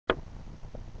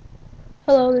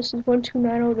Hello, this is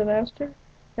 129 the Master.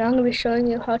 Now I'm going to be showing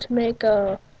you how to make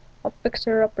a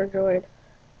fixer-upper droid.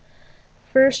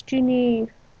 First, you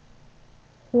need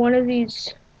one of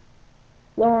these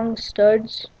long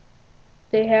studs.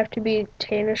 They have to be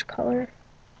tannish color.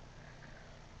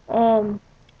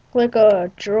 Like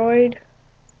a droid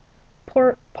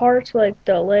parts like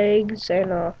the legs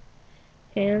and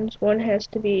hands. One has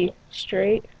to be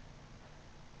straight.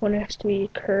 One has to be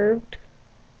curved.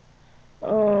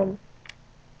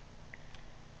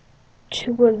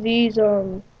 Two of these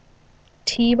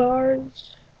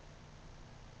T-bars.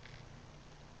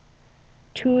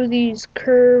 Two of these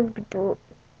curved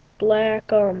black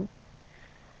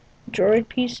droid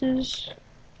pieces.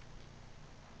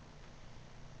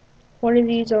 One of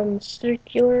these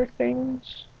circular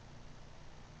things,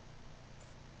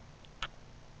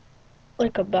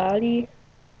 like a body,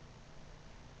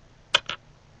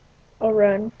 a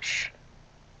wrench,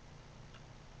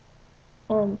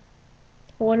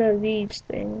 one of these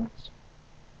things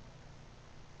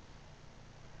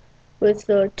with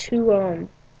the two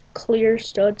clear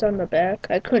studs on the back.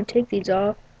 I couldn't take these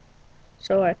off,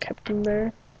 so I kept them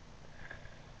there.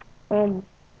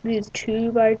 These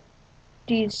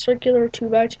circular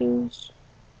 2x2s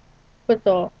with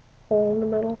a hole in the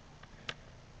middle.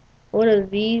 One of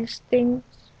these things,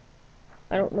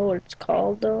 I don't know what it's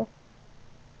called though.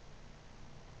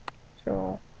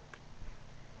 So,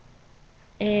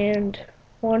 and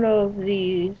one of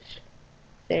these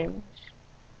things.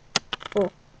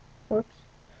 Oh, whoops.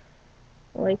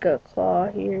 Like a claw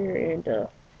here and a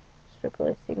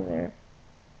circular thing there.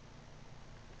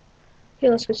 Okay,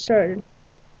 let's get started.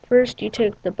 First, you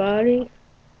take the body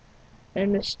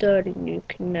and the stud and you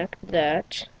connect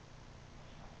that.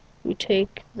 You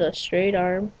take the straight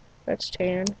arm, that's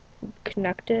tan,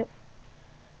 connect it.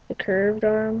 The curved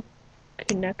arm,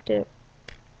 connect it.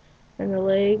 And the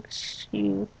legs,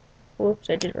 whoops,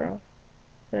 I did it wrong.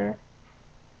 There.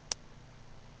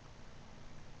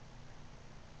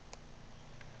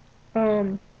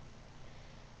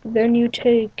 Then you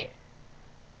take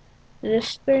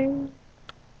this thing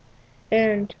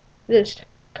and this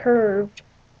curved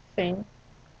thing.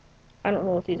 I don't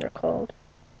know what these are called.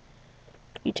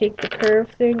 You take the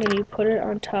curved thing and you put it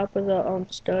on top of the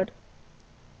stud,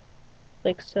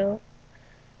 like so.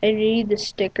 And you need the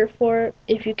sticker for it.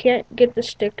 If you can't get the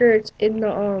sticker, it's in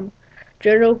the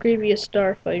General Grievous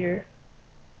Starfighter.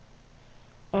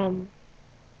 Then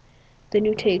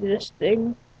you take this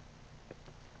thing,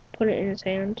 put it in his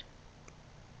hand.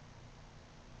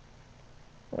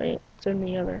 Wait, it's in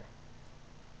the other.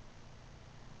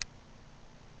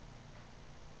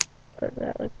 Put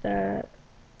that like that.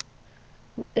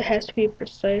 It has to be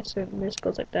precise, and this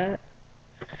goes like that.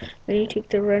 Then you take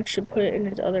the wrench and put it in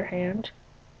his other hand,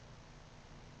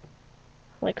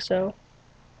 like so.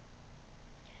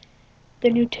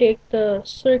 Then you take the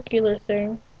circular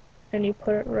thing and you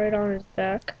put it right on his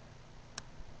back,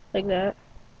 like that.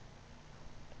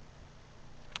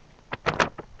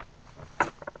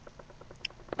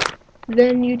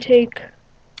 Then you take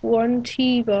one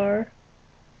T-bar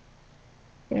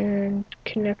and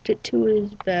connect it to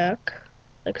his back,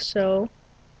 like so.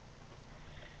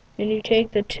 And you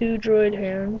take the two droid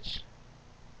hands,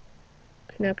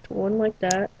 connect one like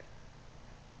that,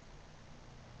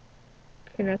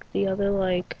 connect the other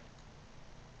like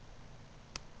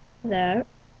that.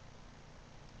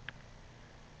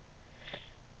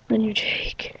 Then you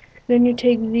take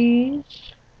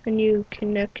these and you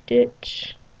connect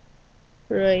it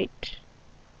right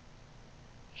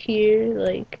here,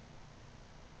 like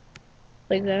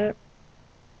that.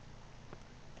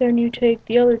 Then you take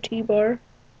the other T-bar,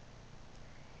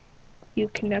 you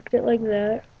connect it like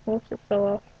that. Oops, it fell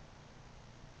off.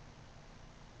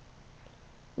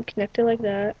 You connect it like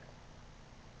that.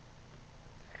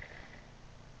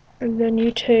 And then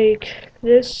you take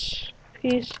this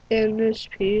piece and this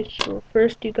piece. Well,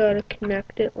 first you gotta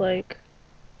connect it like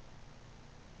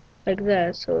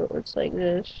that, so it's like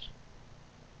this.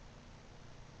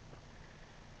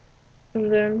 And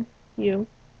then you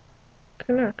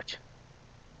connect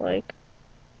like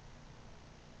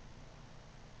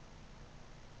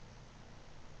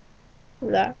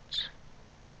that.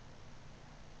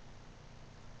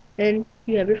 And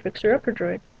you have your fixer-upper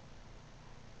droid.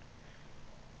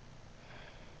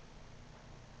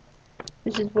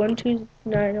 This is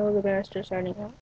 129 the Master signing out.